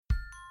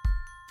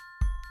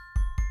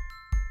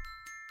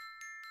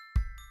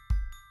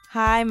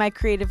Hi, my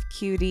creative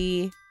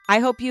cutie. I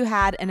hope you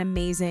had an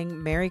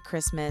amazing Merry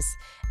Christmas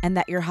and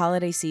that your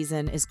holiday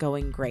season is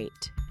going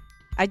great.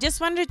 I just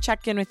wanted to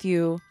check in with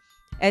you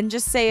and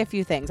just say a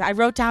few things. I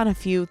wrote down a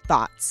few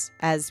thoughts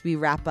as we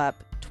wrap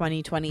up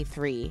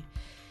 2023.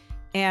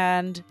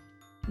 And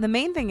the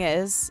main thing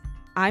is,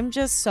 I'm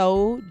just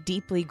so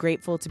deeply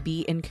grateful to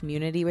be in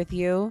community with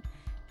you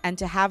and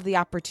to have the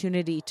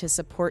opportunity to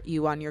support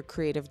you on your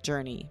creative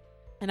journey.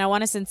 And I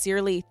want to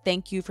sincerely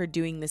thank you for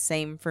doing the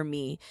same for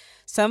me.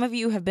 Some of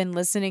you have been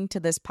listening to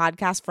this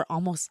podcast for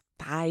almost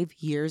 5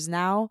 years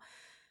now.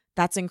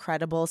 That's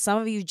incredible.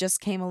 Some of you just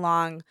came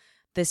along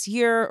this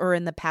year or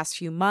in the past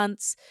few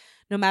months.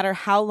 No matter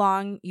how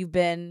long you've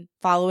been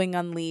following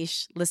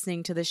Unleash,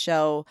 listening to the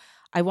show,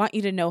 I want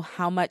you to know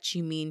how much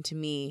you mean to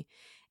me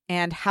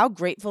and how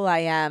grateful I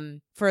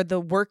am for the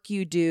work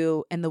you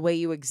do and the way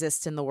you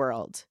exist in the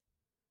world.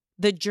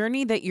 The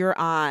journey that you're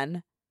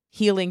on,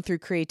 healing through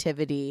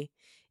creativity,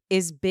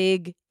 is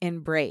big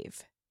and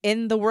brave.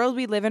 In the world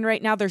we live in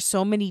right now, there's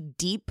so many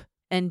deep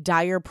and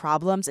dire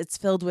problems. It's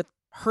filled with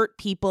hurt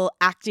people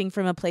acting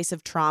from a place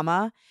of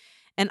trauma.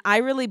 And I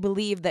really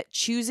believe that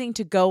choosing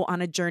to go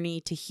on a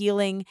journey to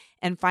healing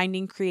and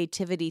finding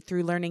creativity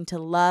through learning to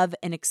love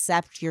and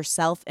accept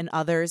yourself and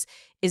others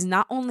is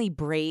not only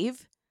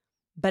brave,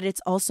 but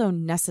it's also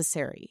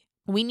necessary.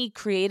 We need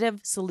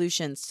creative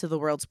solutions to the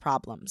world's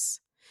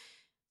problems.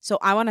 So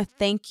I want to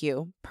thank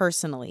you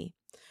personally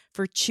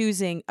for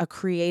choosing a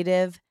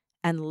creative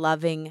and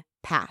loving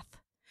path.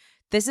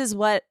 This is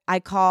what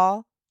we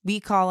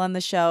call on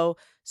the show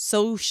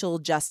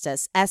SOULcial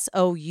justice,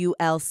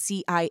 SOULCIAL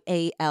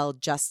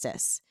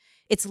justice.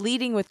 It's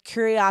leading with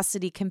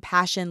curiosity,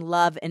 compassion,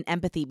 love, and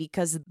empathy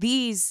because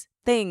these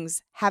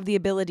things have the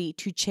ability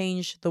to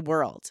change the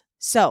world.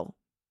 So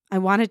I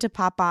wanted to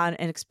pop on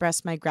and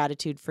express my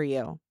gratitude for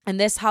you. And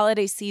this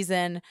holiday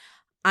season,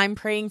 I'm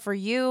praying for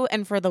you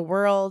and for the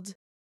world.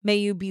 May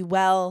you be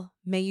well,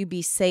 may you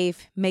be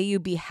safe, may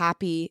you be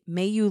happy,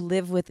 may you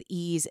live with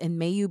ease, and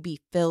may you be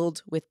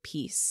filled with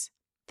peace.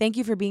 Thank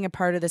you for being a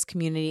part of this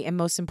community, and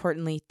most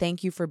importantly,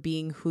 thank you for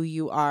being who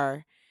you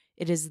are.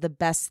 It is the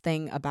best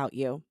thing about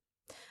you.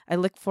 I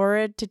look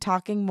forward to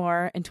talking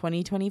more in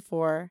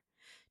 2024,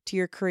 to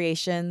your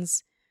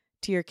creations,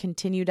 to your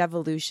continued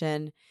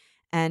evolution,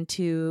 and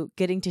to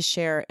getting to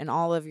share in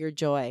all of your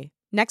joy.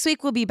 Next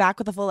week, we'll be back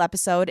with a full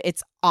episode.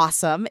 It's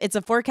awesome. It's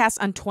a forecast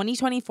on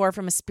 2024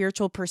 from a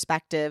spiritual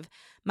perspective.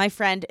 My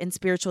friend and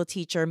spiritual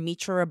teacher,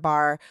 Mitra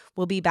Rabar,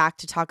 will be back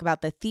to talk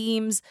about the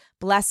themes,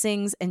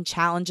 blessings, and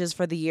challenges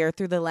for the year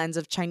through the lens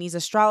of Chinese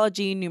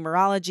astrology,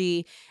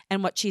 numerology,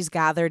 and what she's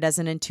gathered as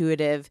an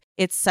intuitive.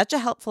 It's such a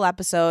helpful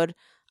episode.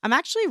 I'm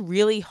actually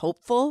really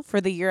hopeful for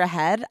the year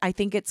ahead. I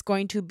think it's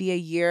going to be a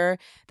year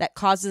that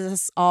causes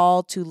us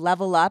all to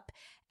level up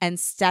and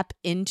step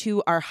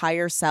into our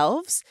higher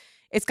selves.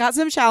 It's got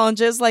some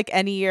challenges like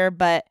any year,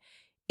 but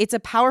it's a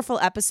powerful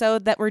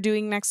episode that we're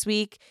doing next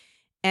week,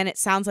 and it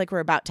sounds like we're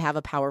about to have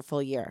a powerful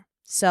year.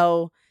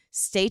 So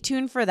stay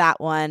tuned for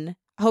that one.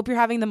 I hope you're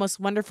having the most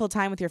wonderful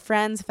time with your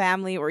friends,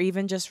 family, or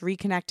even just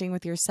reconnecting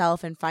with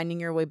yourself and finding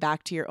your way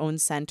back to your own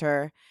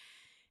center.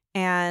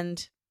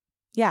 And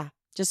yeah,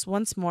 just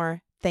once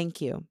more, thank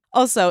you.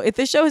 Also, if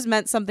this show has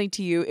meant something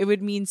to you, it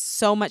would mean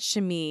so much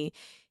to me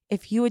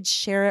if you would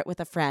share it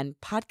with a friend.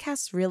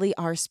 Podcasts really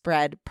are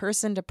spread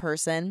person to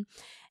person.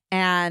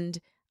 And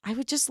I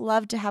would just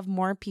love to have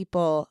more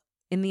people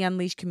in the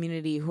Unleashed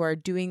community who are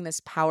doing this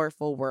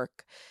powerful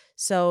work.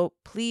 So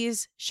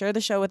please share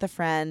the show with a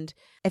friend.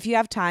 If you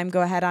have time,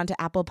 go ahead onto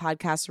Apple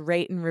Podcasts,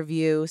 rate and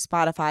review,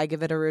 Spotify,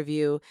 give it a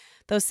review.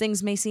 Those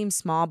things may seem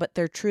small, but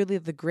they're truly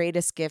the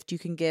greatest gift you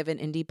can give an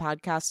indie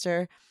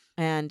podcaster.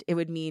 And it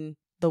would mean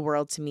the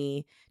world to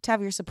me to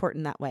have your support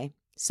in that way.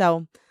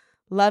 So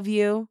love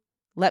you.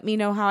 Let me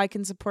know how I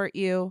can support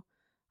you.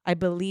 I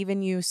believe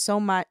in you so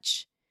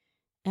much.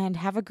 And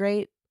have a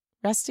great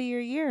rest of your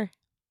year.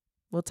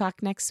 We'll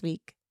talk next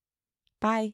week. Bye.